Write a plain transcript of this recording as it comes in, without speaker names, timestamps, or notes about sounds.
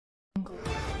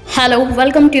Hello,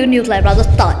 welcome to News Live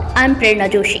Rajasthan. I am Prerna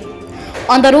Joshi.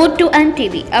 On the road to end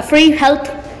TB, a free health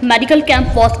medical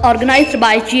camp was organized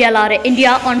by GLR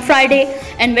India on Friday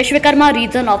in Vishwakarma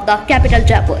region of the capital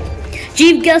Jaipur.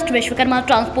 Chief guest Vishwakarma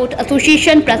Transport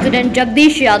Association President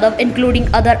Jagdish Yadav,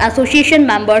 including other association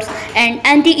members and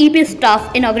NTEP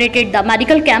staff, inaugurated the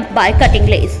medical camp by cutting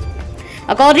lace.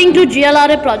 According to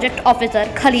GLRA Project Officer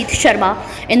Khalid Sharma,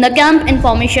 in the camp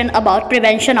information about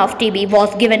prevention of TB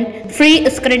was given, free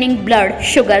screening blood,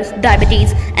 sugars,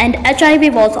 diabetes and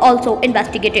HIV was also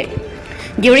investigated.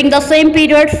 During the same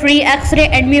period, free X-ray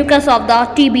and mucus of the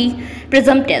TB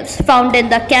presumptives found in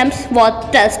the camps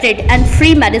was tested and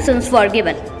free medicines were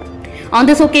given. On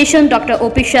this occasion, Dr.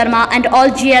 O.P. Sharma and all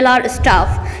GLR staff,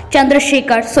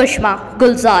 Chandrasekhar, Sushma,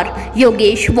 Gulzar,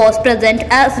 Yogesh was present,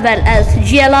 as well as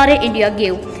GLRA India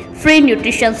gave free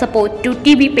nutrition support to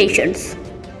TB patients.